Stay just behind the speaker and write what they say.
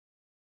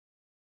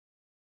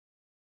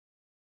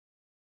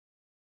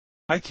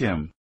Hi,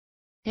 Kim.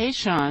 Hey,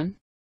 Sean.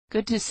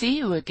 Good to see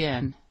you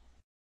again.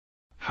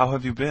 How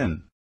have you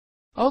been?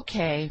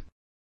 Okay.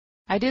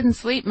 I didn't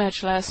sleep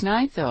much last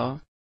night,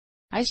 though.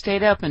 I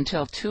stayed up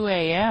until 2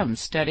 a.m.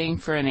 studying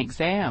for an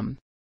exam.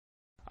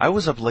 I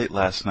was up late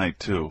last night,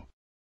 too.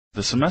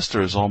 The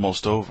semester is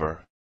almost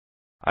over.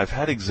 I've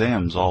had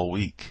exams all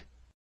week.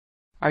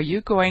 Are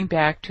you going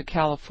back to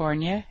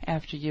California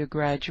after you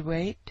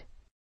graduate?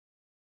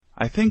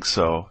 I think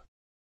so.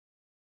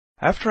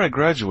 After I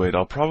graduate,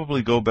 I'll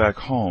probably go back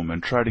home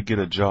and try to get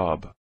a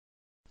job.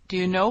 Do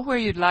you know where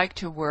you'd like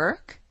to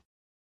work?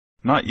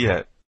 Not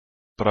yet,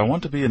 but I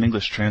want to be an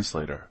English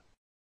translator.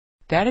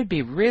 That'd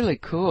be really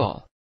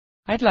cool.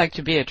 I'd like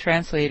to be a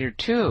translator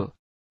too,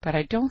 but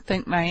I don't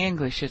think my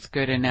English is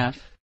good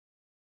enough.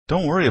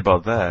 Don't worry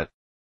about that.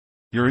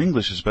 Your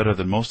English is better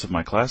than most of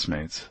my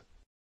classmates.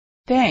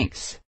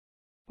 Thanks.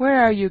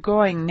 Where are you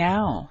going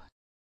now?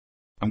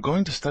 I'm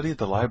going to study at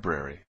the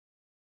library.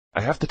 I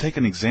have to take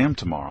an exam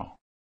tomorrow.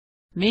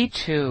 Me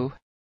too.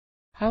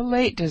 How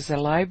late does the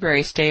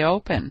library stay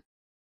open?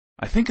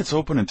 I think it's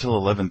open until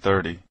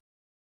 11:30.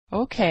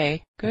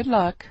 Okay, good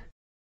luck.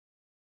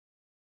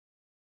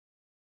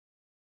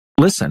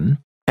 Listen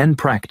and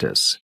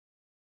practice.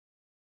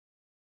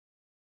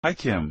 Hi,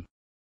 Kim.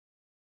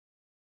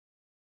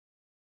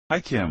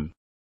 Hi, Kim.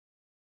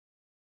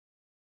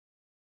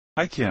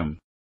 Hi, Kim.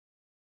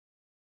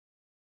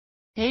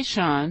 Hey,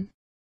 Sean.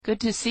 Good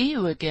to see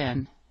you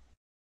again.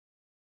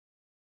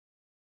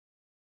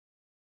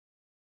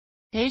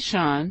 Hey,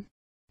 Sean.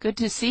 Good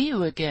to see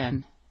you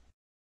again.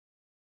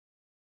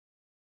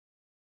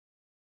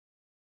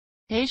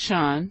 Hey,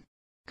 Sean.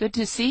 Good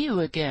to see you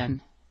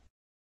again.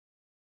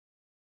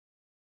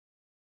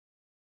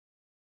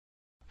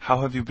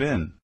 How have you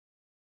been?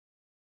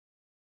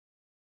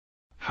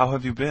 How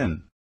have you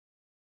been?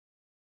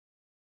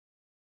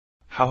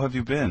 How have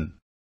you been?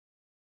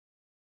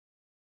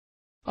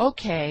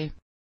 Okay.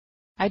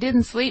 I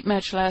didn't sleep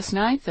much last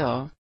night,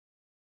 though.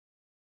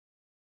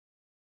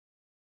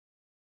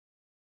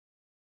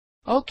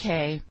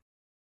 Okay.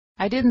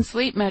 I didn't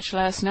sleep much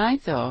last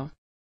night, though.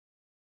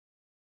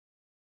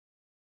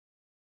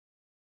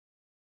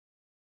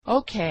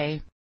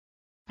 Okay.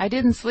 I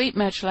didn't sleep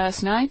much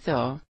last night,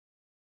 though.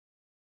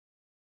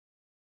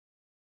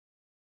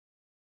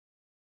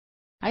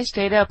 I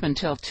stayed up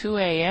until 2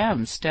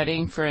 a.m.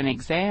 studying for an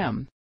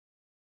exam.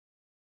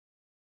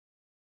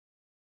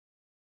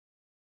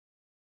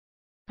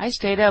 I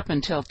stayed up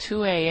until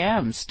 2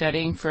 a.m.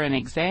 studying for an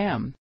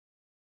exam.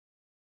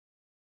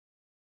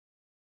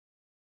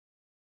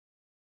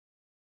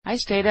 I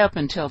stayed up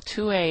until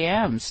 2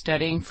 a.m.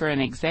 studying for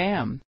an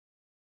exam.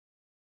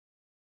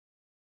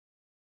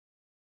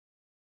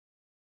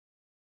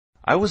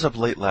 I was up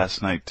late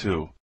last night,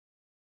 too.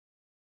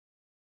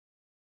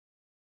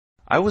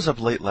 I was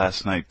up late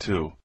last night,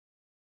 too.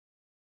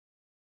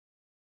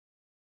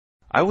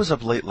 I was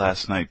up late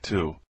last night,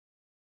 too.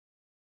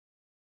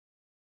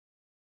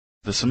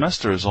 The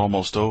semester is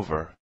almost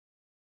over.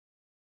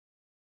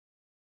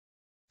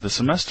 The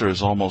semester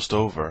is almost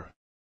over.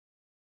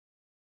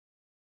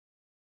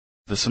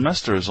 The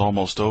semester is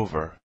almost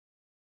over.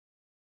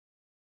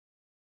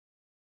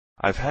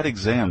 I've had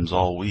exams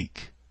all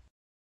week.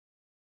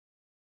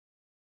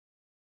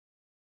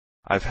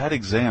 I've had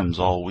exams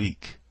all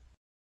week.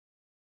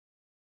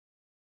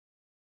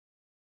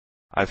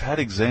 I've had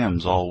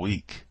exams all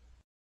week.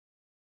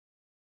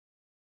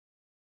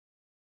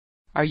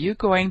 Are you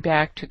going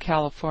back to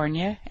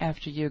California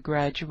after you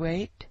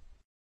graduate?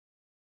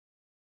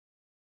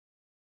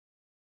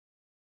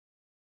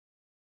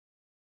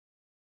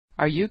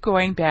 Are you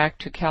going back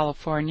to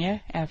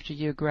California after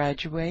you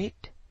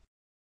graduate?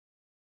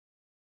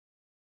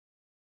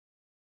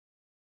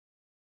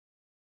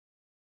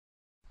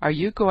 Are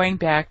you going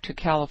back to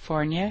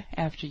California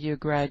after you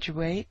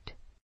graduate?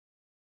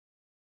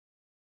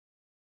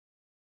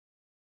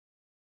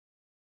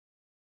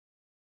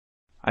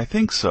 I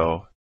think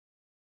so.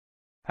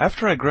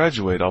 After I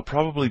graduate, I'll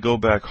probably go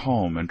back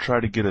home and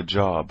try to get a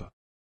job.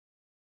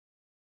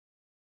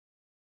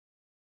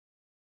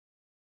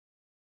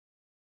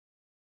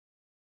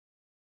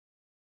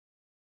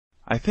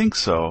 I think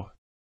so.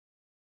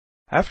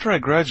 After I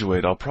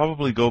graduate, I'll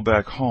probably go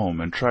back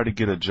home and try to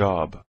get a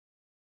job.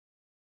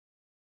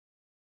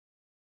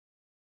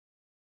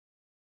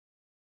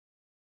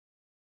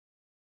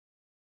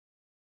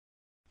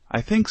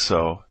 I think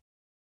so.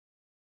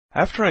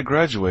 After I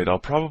graduate, I'll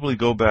probably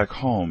go back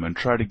home and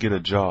try to get a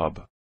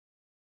job.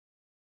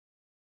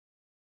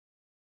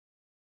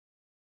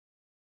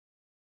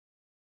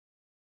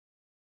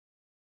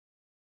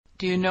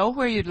 Do you know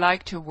where you'd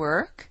like to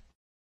work?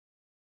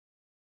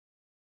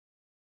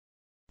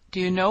 Do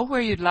you know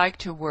where you'd like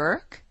to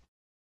work?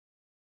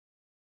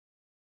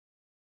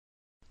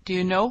 Do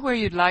you know where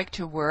you'd like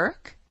to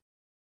work?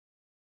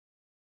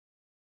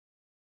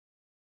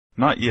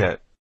 Not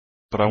yet,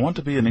 but I want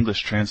to be an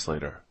English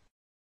translator.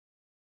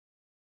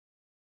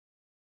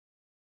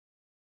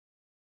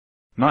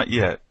 Not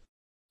yet,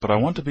 but I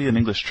want to be an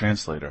English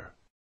translator.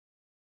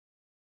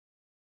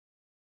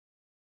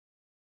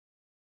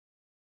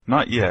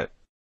 Not yet,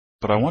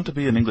 but I want to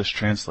be an English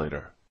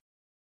translator.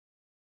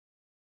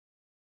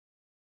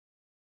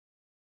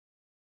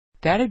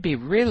 That'd be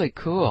really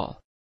cool.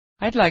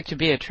 I'd like to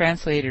be a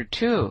translator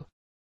too.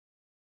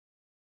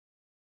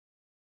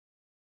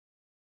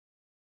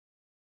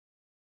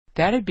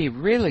 That'd be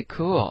really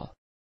cool.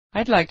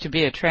 I'd like to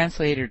be a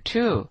translator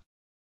too.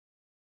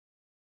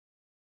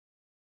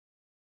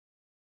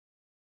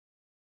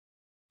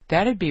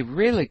 That'd be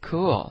really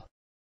cool.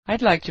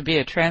 I'd like to be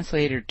a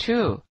translator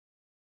too.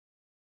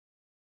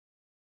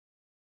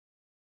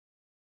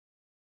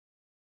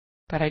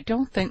 But I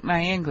don't think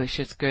my English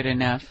is good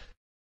enough.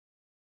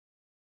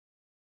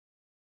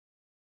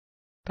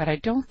 But I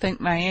don't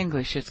think my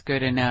English is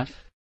good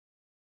enough.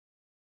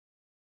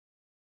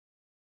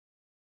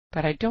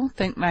 But I don't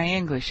think my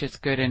English is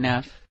good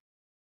enough.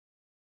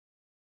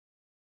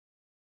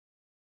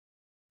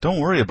 Don't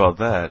worry about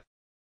that.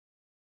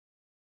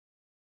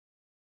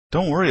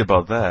 Don't worry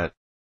about that.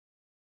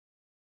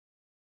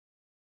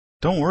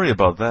 Don't worry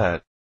about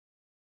that.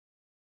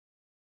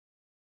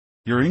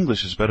 Your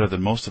English is better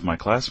than most of my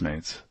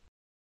classmates.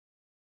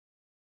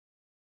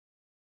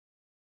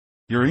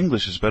 Your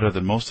English is better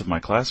than most of my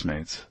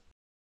classmates.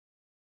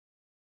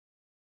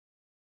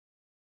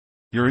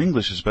 Your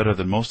English is better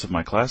than most of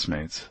my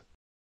classmates.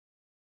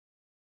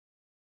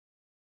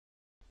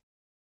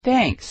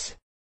 Thanks.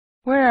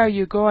 Where are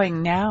you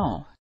going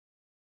now?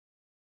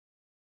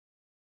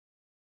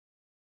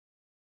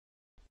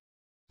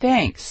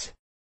 Thanks.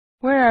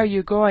 Where are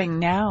you going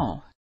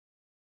now?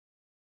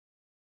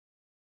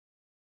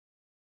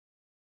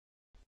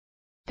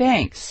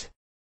 Thanks.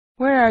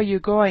 Where are you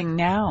going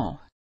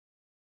now?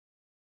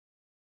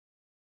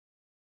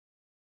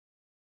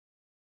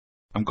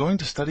 I'm going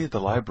to study at the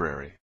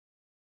library.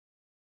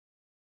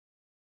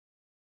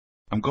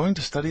 I'm going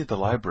to study at the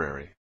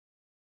library.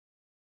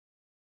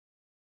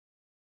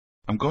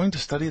 I'm going to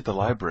study at the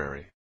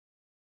library.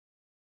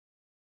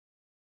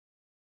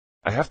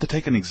 I have to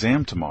take an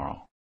exam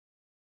tomorrow.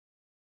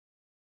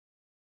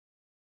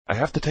 I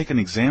have to take an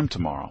exam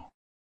tomorrow.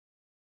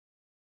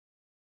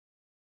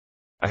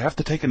 I have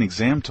to take an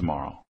exam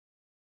tomorrow.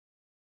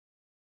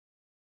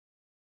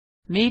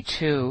 Me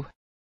too.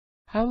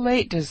 How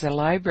late does the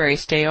library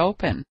stay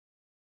open?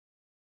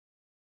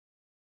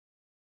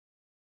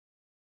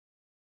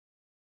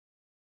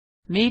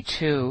 Me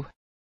too.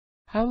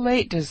 How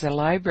late does the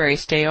library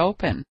stay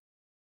open?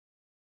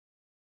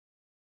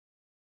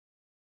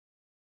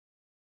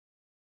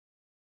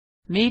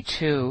 Me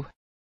too.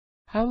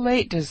 How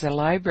late does the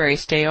library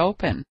stay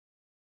open?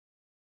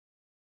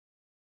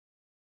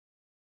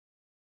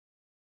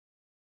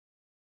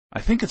 I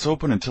think it's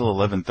open until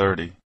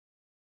 11:30.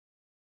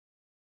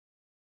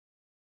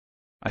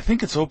 I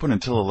think it's open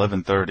until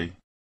 11:30.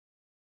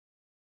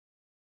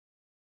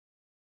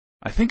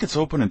 I think it's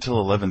open until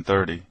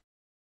 11:30.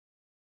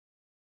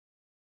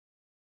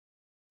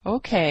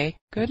 Okay,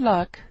 good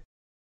luck.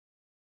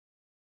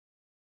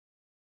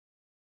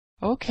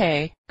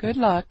 Okay, good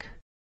luck.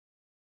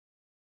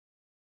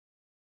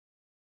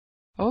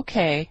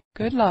 Okay,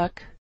 good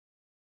luck.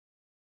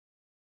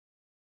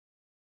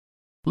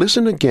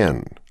 Listen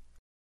again.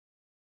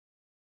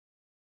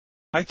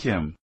 Hi,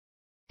 Kim.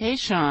 Hey,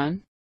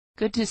 Sean.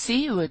 Good to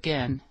see you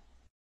again.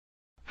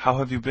 How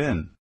have you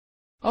been?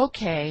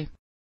 Okay.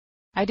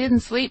 I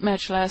didn't sleep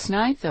much last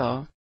night,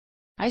 though.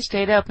 I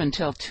stayed up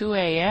until 2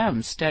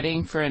 a.m.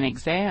 studying for an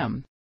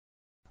exam.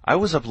 I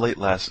was up late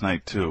last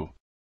night, too.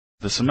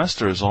 The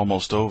semester is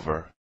almost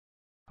over.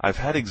 I've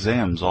had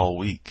exams all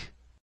week.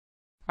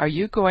 Are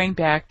you going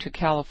back to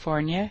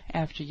California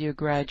after you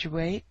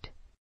graduate?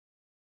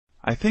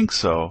 I think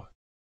so.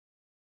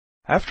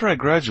 After I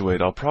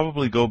graduate, I'll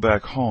probably go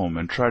back home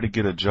and try to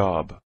get a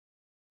job.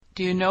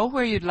 Do you know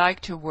where you'd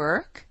like to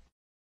work?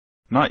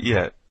 Not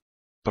yet,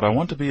 but I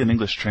want to be an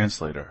English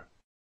translator.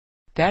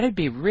 That'd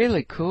be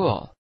really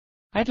cool.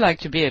 I'd like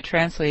to be a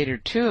translator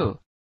too,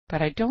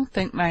 but I don't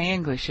think my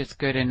English is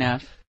good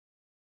enough.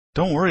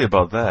 Don't worry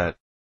about that.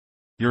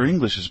 Your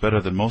English is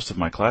better than most of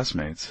my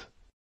classmates.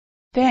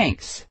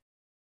 Thanks.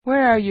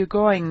 Where are you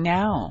going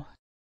now?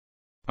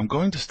 I'm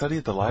going to study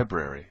at the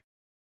library.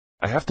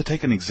 I have to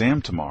take an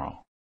exam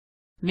tomorrow.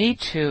 Me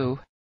too.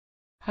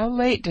 How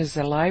late does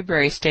the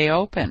library stay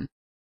open?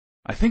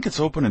 I think it's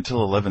open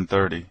until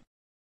 11:30.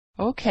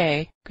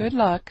 Okay, good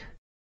luck.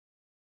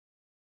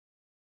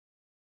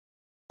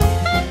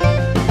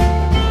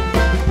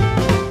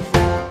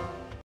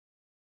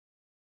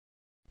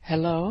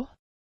 Hello?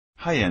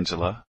 Hi,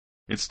 Angela.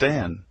 It's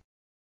Dan.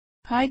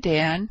 Hi,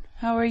 Dan.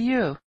 How are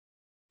you?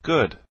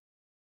 Good.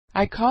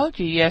 I called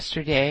you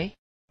yesterday.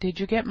 Did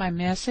you get my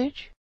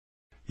message?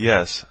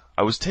 Yes,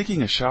 I was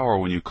taking a shower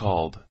when you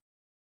called.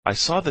 I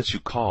saw that you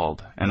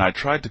called, and I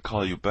tried to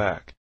call you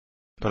back,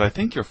 but I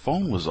think your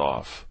phone was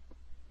off.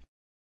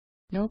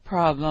 No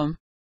problem.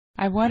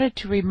 I wanted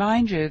to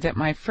remind you that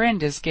my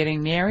friend is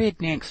getting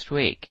married next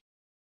week.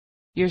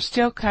 You're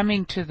still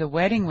coming to the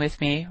wedding with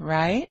me,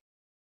 right?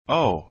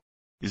 Oh,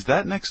 is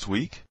that next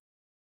week?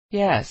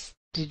 Yes.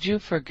 Did you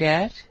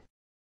forget?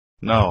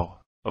 No,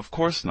 of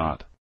course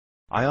not.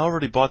 I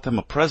already bought them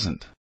a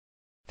present.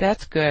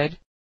 That's good.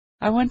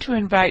 I want to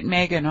invite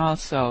Megan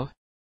also.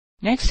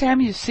 Next time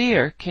you see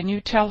her, can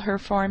you tell her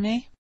for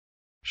me?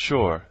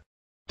 Sure.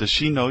 Does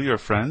she know your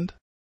friend?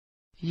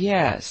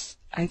 Yes,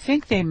 I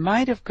think they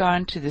might have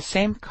gone to the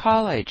same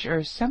college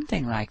or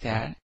something like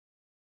that.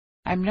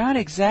 I'm not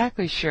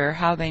exactly sure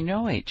how they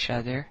know each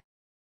other.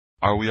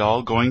 Are we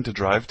all going to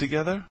drive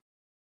together?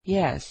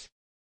 Yes.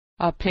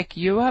 I'll pick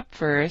you up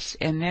first,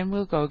 and then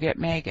we'll go get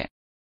Megan.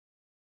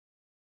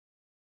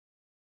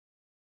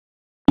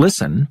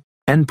 Listen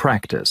and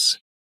practice.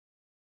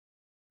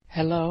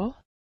 Hello?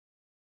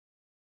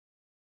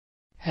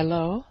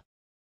 Hello?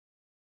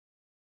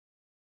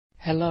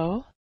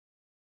 Hello?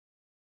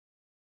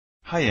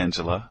 Hi,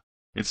 Angela.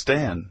 It's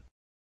Dan.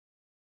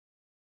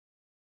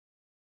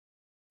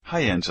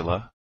 Hi,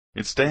 Angela.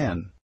 It's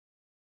Dan.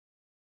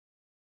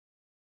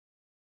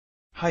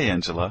 Hi,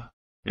 Angela.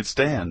 It's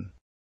Dan.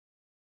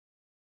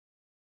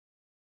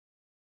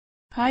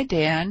 Hi,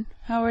 Dan.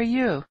 How are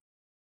you?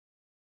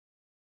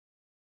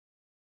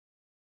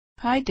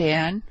 Hi,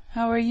 Dan.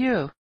 How are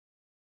you?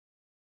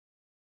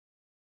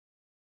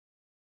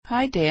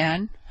 Hi,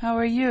 Dan. How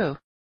are you?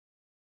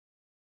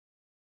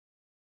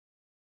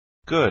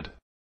 Good.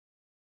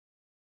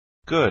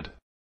 Good.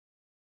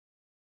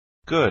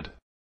 Good.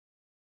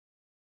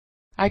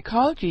 I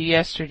called you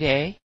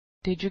yesterday.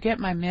 Did you get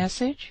my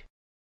message?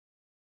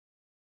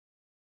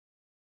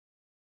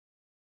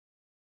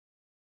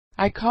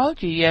 I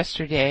called you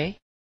yesterday.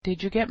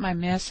 Did you get my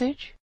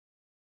message?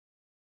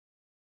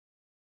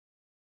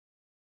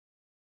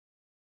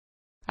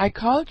 I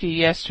called you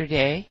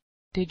yesterday.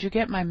 Did you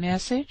get my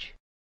message?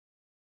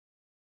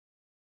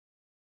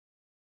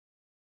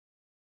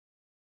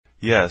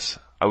 Yes,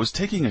 I was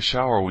taking a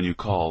shower when you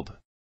called.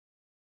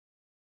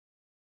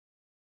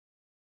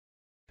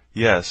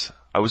 Yes,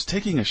 I was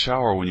taking a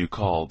shower when you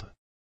called.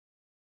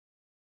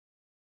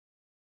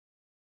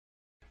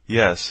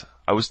 Yes,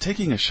 I was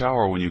taking a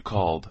shower when you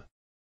called.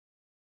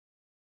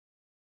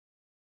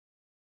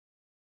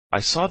 I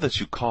saw that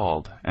you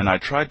called, and I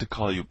tried to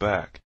call you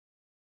back.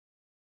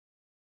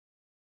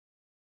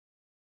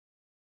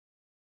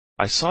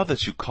 I saw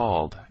that you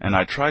called, and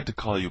I tried to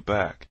call you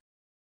back.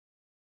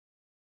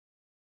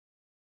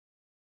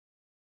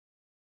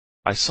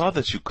 I saw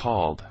that you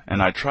called,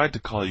 and I tried to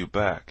call you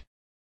back.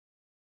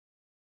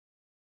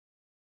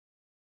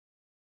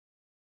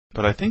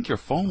 But I think your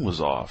phone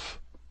was off.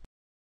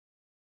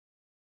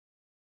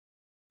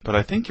 But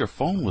I think your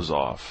phone was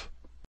off.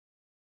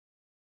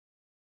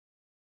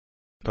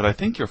 But I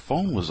think your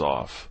phone was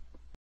off.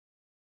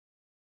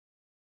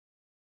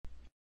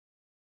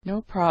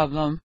 No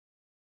problem.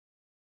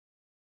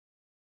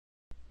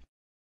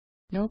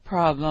 No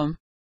problem.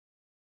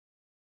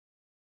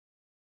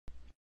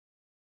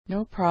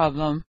 No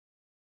problem.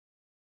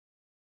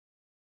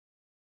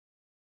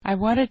 I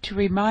wanted to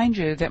remind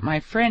you that my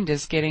friend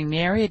is getting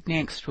married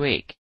next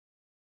week.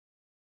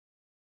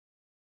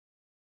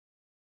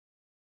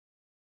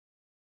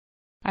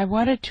 I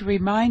wanted to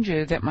remind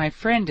you that my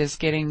friend is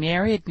getting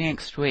married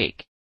next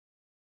week.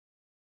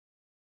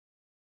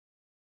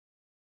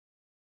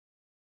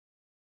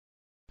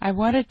 I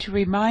wanted to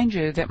remind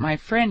you that my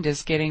friend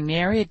is getting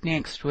married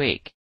next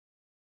week.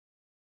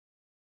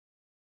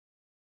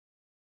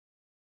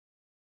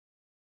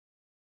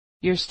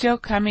 You're still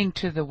coming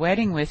to the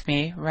wedding with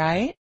me,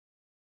 right?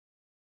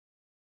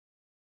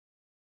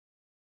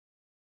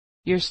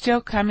 You're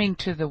still coming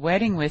to the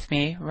wedding with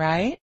me,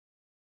 right?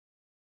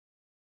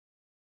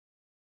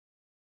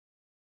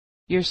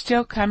 You're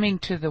still coming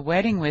to the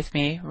wedding with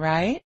me,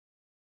 right?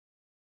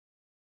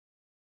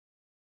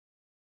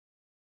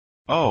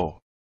 Oh,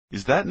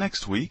 is that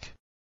next week?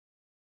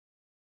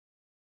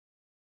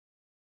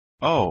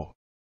 Oh,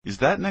 is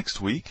that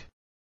next week?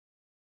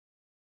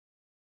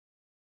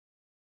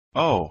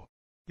 Oh,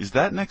 is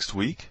that next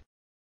week?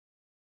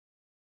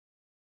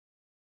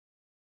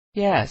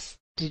 Yes.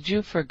 Did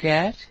you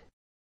forget?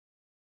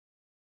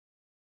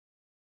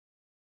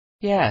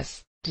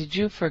 Yes. Did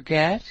you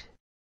forget?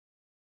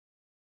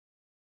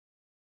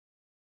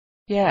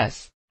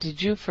 Yes.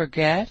 Did you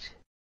forget?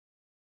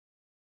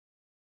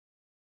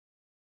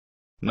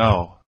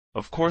 No,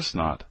 of course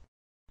not.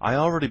 I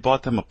already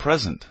bought them a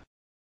present.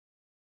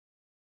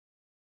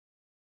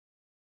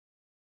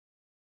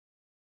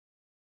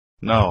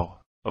 No,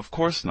 of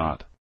course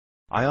not.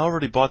 I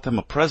already bought them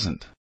a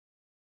present.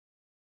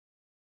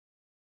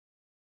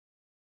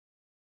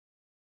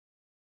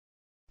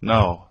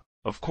 No,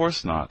 of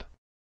course not.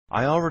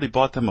 I already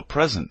bought them a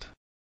present.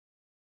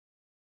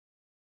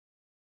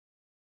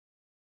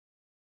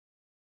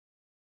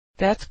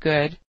 That's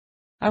good.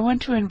 I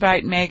want to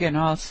invite Megan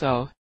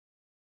also.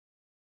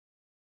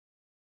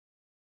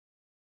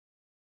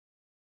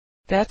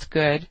 That's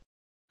good.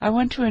 I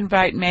want to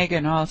invite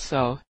Megan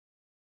also.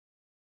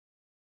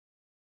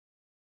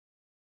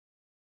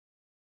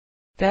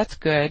 That's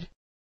good.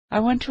 I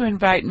want to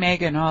invite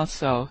Megan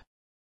also.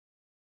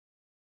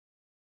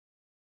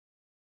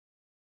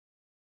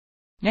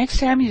 Next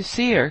time you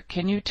see her,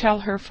 can you tell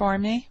her for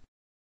me?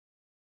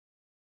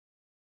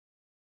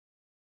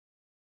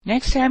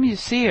 Next time you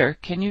see her,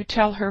 can you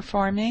tell her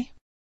for me?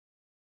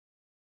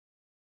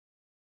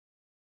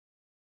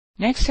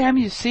 Next time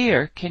you see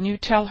her, can you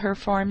tell her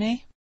for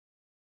me?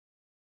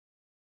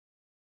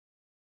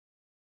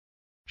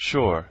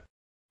 Sure.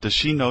 Does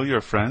she know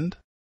your friend?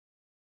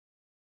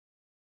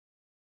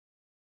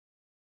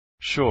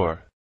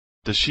 Sure.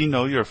 Does she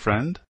know your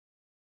friend?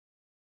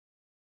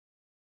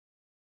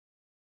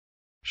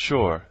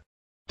 Sure.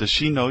 Does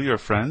she know your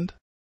friend?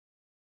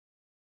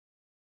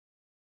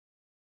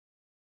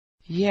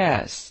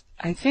 Yes,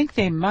 I think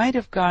they might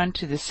have gone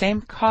to the same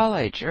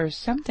college or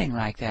something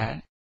like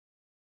that.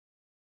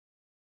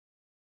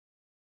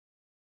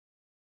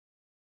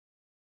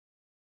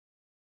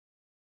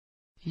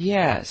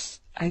 Yes,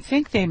 I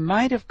think they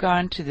might have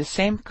gone to the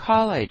same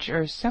college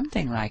or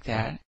something like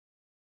that.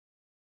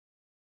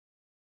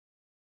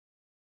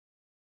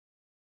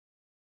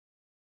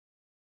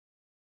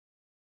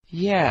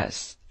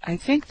 Yes, I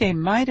think they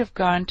might have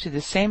gone to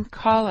the same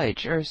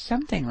college or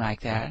something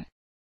like that.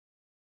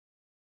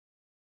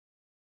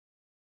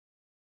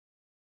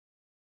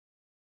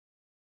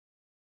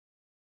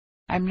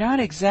 I'm not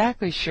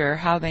exactly sure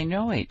how they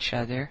know each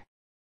other.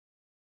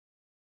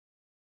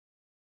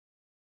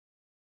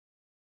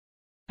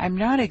 I'm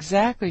not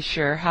exactly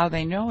sure how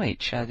they know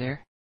each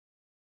other.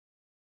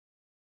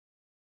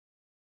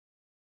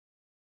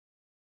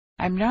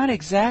 I'm not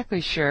exactly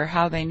sure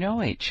how they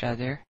know each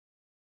other.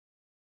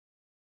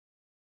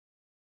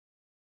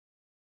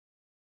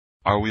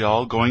 Are we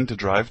all going to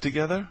drive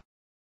together?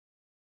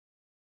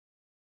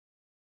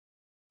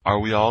 Are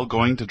we all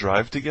going to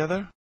drive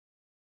together?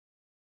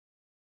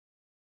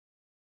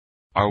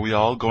 Are we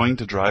all going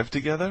to drive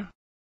together?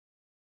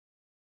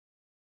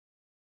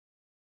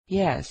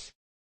 Yes.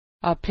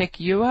 I'll pick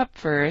you up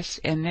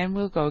first, and then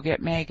we'll go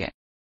get Megan.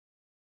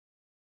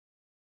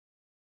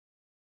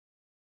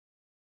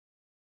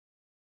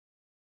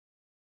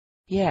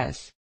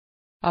 Yes.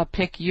 I'll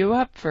pick you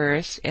up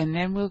first, and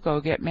then we'll go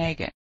get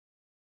Megan.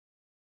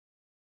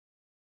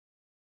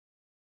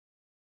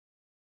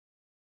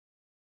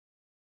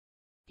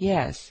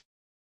 Yes.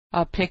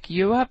 I'll pick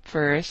you up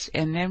first,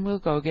 and then we'll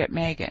go get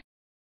Megan.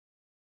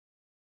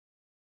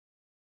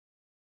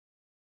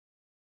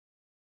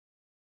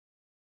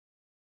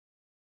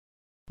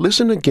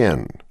 Listen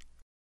again.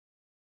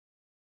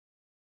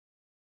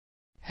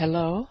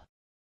 Hello?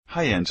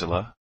 Hi,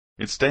 Angela.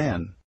 It's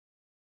Dan.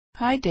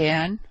 Hi,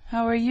 Dan.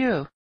 How are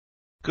you?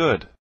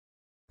 Good.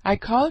 I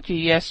called you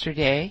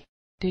yesterday.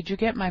 Did you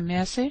get my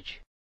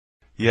message?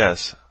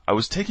 Yes, I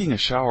was taking a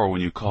shower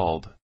when you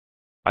called.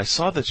 I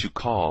saw that you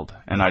called,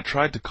 and I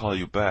tried to call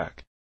you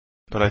back,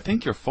 but I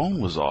think your phone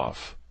was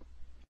off.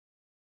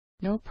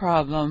 No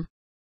problem.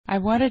 I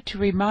wanted to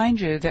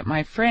remind you that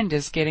my friend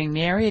is getting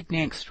married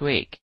next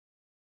week.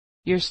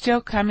 You're still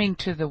coming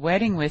to the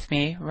wedding with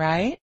me,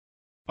 right?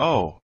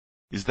 Oh,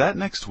 is that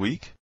next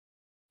week?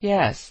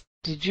 Yes.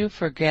 Did you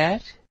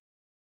forget?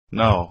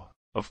 No,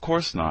 of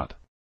course not.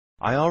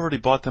 I already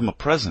bought them a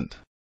present.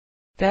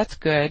 That's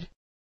good.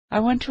 I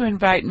want to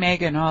invite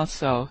Megan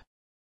also.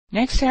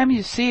 Next time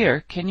you see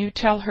her, can you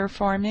tell her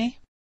for me?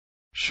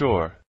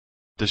 Sure.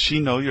 Does she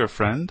know your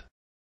friend?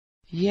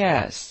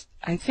 Yes,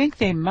 I think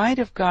they might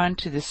have gone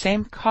to the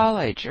same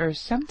college or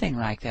something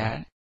like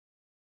that.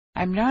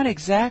 I'm not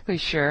exactly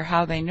sure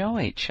how they know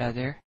each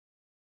other.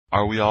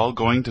 Are we all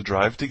going to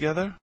drive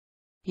together?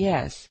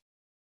 Yes.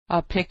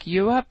 I'll pick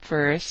you up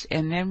first,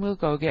 and then we'll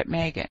go get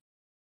Megan.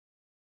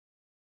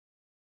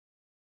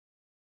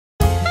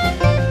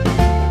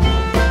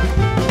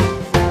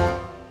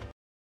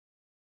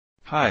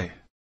 Hi.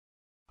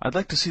 I'd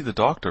like to see the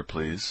doctor,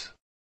 please.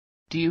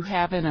 Do you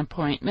have an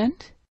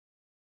appointment?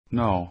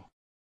 No.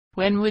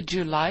 When would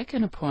you like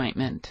an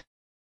appointment?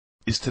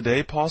 Is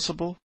today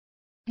possible?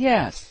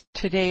 Yes,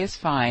 today is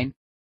fine.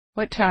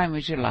 What time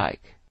would you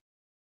like?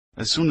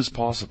 As soon as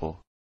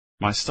possible.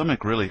 My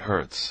stomach really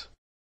hurts.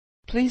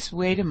 Please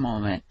wait a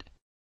moment.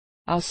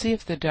 I'll see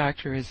if the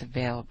doctor is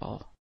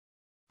available.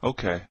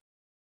 Okay.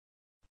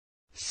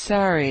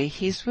 Sorry,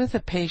 he's with a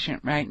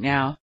patient right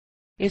now.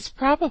 It's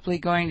probably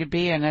going to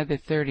be another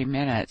 30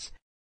 minutes.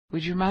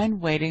 Would you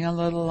mind waiting a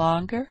little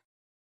longer?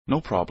 No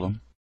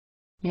problem.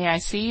 May I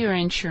see your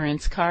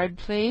insurance card,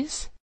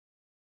 please?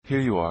 Here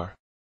you are.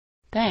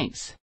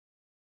 Thanks.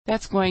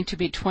 That's going to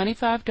be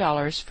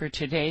 $25 for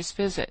today's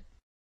visit.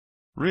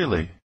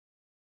 Really?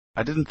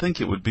 I didn't think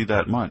it would be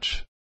that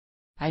much.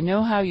 I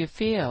know how you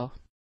feel.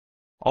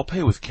 I'll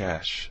pay with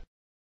cash.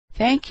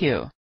 Thank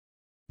you.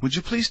 Would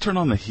you please turn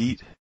on the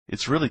heat?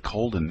 It's really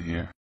cold in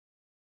here.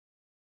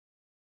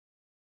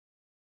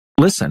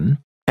 Listen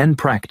and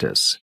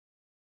practice.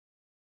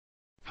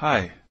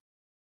 Hi.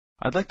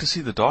 I'd like to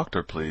see the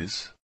doctor,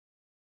 please.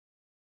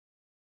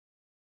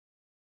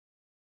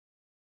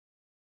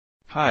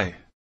 Hi.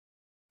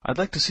 I'd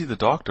like to see the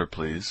doctor,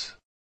 please.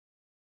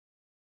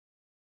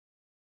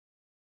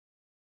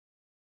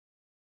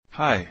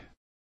 Hi.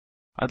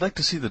 I'd like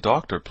to see the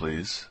doctor,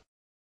 please.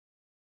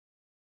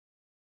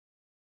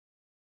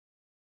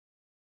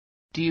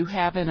 Do you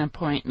have an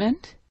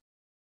appointment?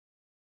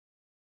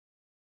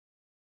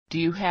 Do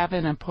you have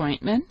an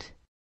appointment?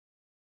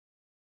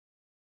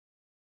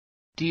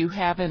 Do you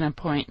have an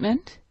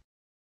appointment?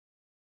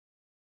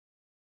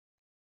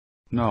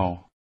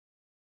 No.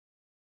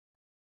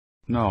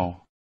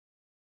 No.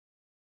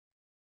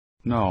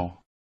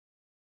 No.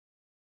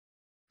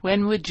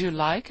 When would you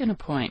like an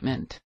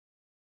appointment?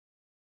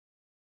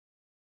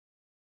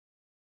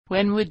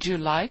 When would you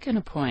like an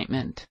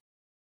appointment?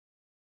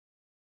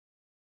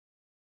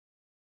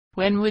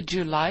 When would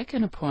you like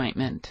an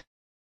appointment?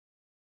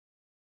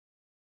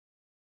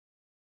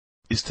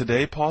 Is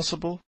today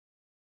possible?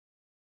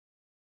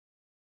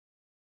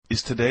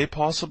 Is today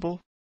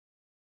possible?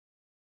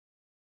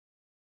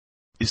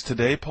 Is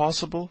today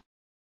possible?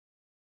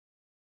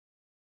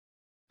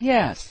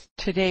 Yes,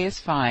 today is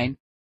fine.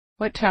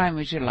 What time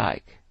would you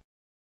like?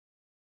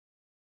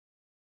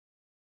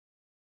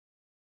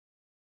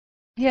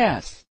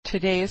 Yes,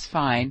 today is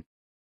fine.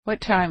 What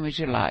time would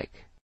you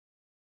like?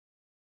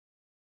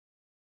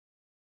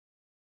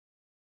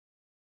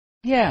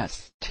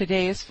 Yes,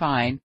 today is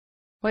fine.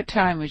 What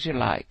time would you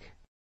like?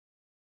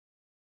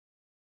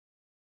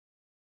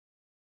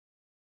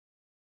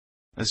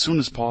 As soon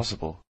as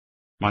possible.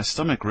 My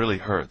stomach really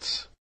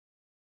hurts.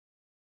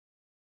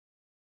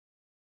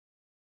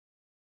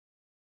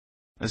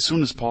 As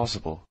soon as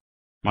possible.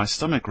 My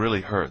stomach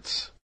really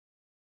hurts.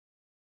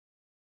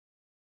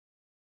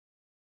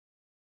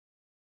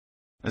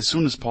 As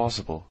soon as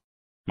possible.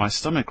 My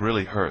stomach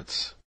really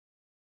hurts.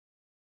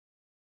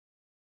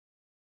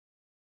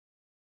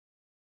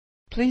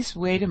 Please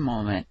wait a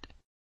moment.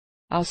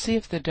 I'll see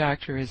if the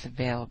doctor is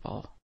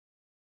available.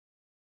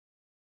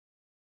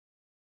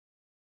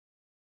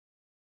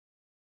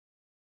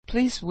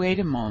 Please wait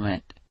a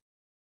moment.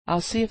 I'll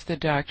see if the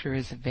doctor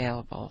is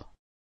available.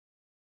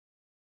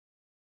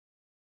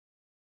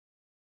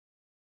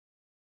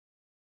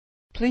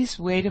 Please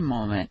wait a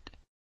moment.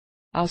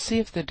 I'll see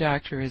if the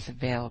doctor is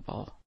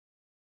available.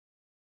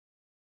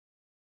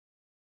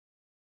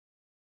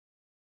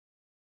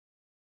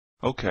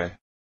 Okay.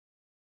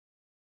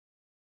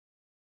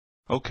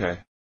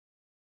 Okay.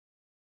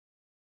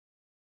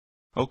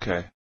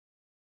 Okay.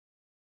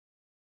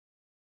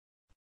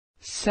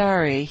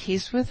 Sorry,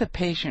 he's with a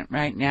patient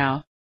right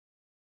now.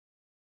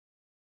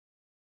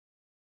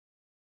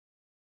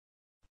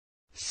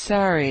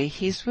 Sorry,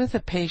 he's with a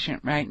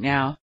patient right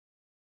now.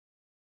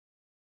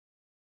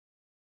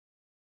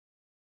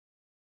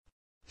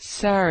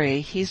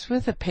 Sorry, he's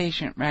with a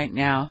patient right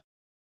now.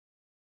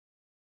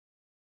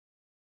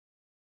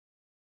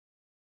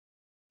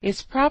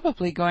 It's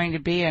probably going to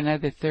be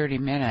another 30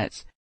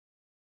 minutes.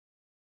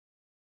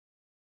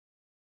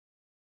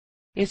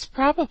 It's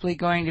probably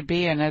going to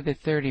be another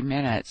 30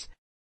 minutes.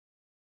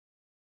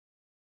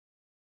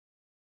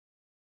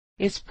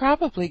 It's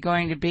probably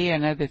going to be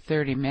another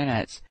 30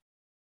 minutes.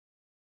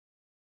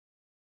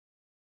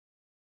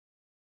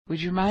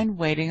 Would you mind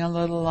waiting a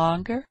little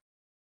longer?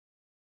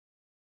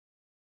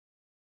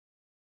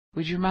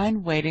 Would you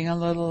mind waiting a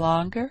little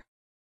longer?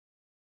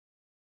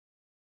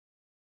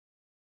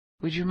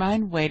 Would you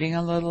mind waiting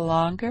a little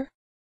longer?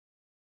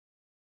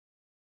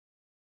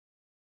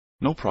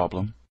 No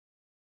problem.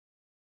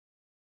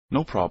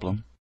 No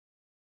problem.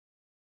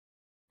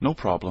 No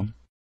problem.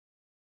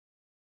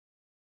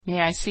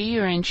 May I see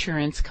your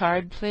insurance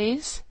card,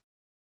 please?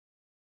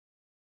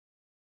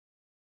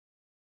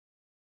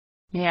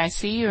 May I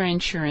see your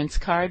insurance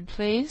card,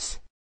 please?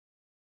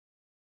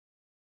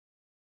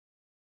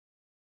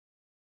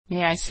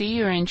 May I see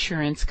your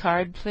insurance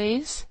card,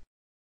 please?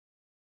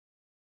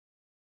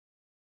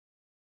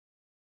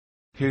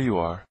 Here you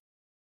are.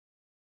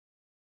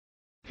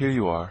 Here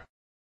you are.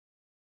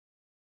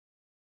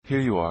 Here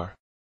you are.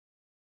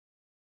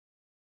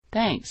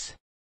 Thanks.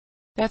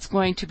 That's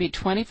going to be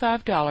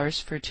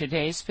 $25 for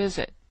today's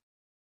visit.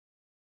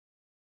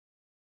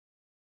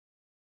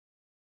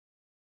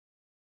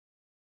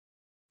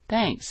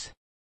 Thanks.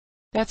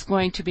 That's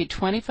going to be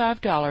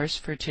 $25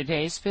 for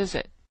today's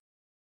visit.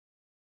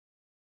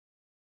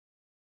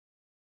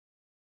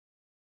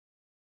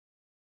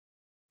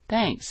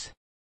 Thanks.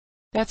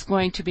 That's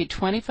going to be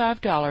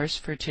 $25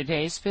 for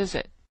today's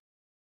visit.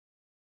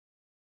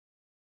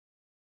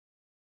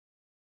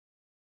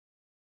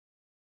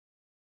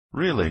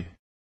 Really?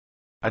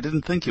 I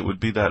didn't think it would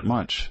be that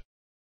much.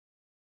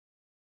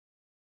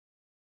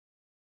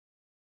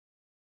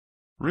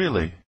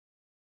 Really?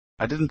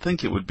 I didn't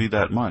think it would be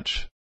that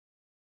much.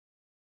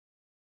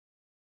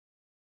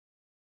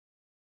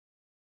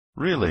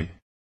 Really?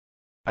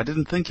 I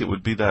didn't think it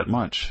would be that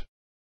much.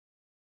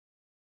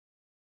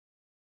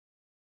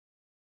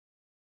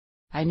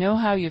 I know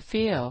how you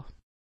feel.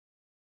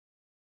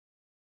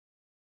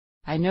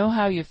 I know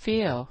how you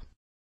feel.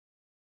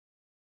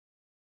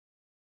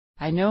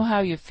 I know how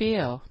you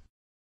feel.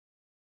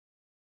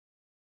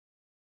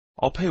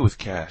 I'll pay with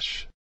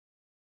cash.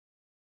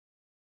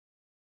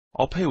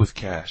 I'll pay with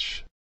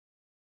cash.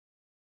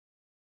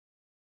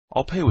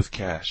 I'll pay with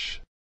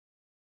cash.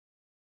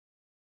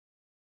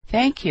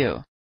 Thank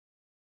you.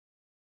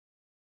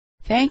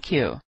 Thank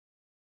you.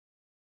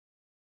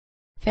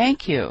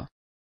 Thank you.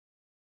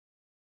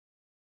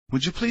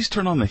 Would you please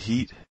turn on the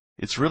heat?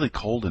 It's really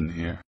cold in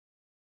here.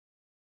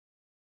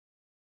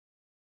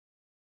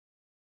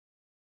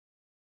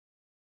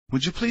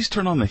 Would you please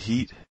turn on the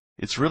heat?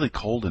 It's really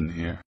cold in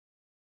here.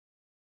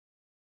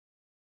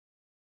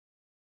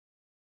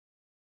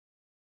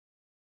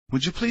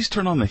 Would you please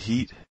turn on the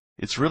heat?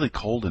 It's really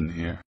cold in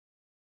here.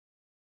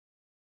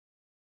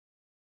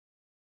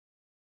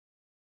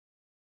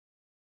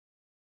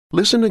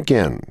 Listen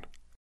again.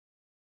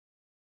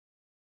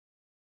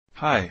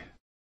 Hi.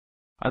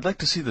 I'd like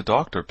to see the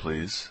doctor,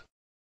 please.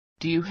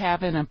 Do you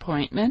have an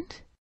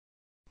appointment?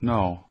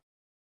 No.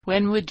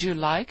 When would you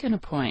like an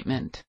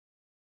appointment?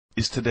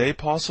 Is today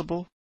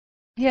possible?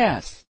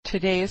 Yes,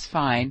 today is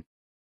fine.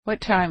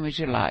 What time would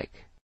you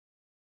like?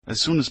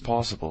 As soon as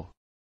possible.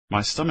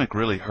 My stomach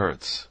really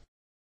hurts.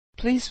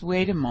 Please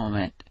wait a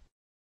moment.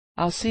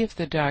 I'll see if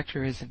the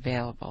doctor is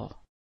available.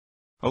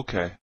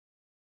 Okay.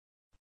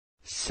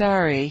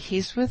 Sorry,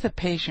 he's with a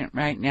patient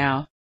right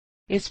now.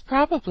 It's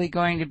probably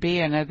going to be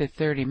another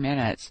 30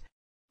 minutes.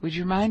 Would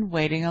you mind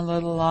waiting a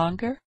little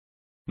longer?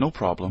 No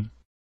problem.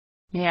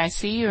 May I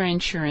see your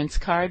insurance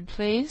card,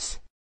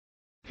 please?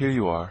 Here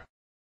you are.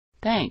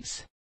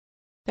 Thanks.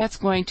 That's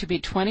going to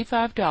be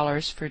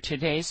 $25 for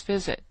today's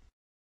visit.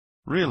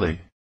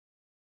 Really?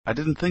 I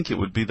didn't think it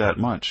would be that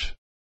much.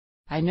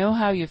 I know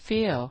how you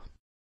feel.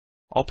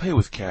 I'll pay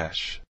with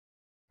cash.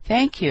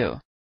 Thank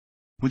you.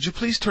 Would you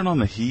please turn on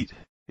the heat?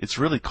 It's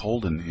really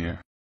cold in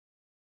here.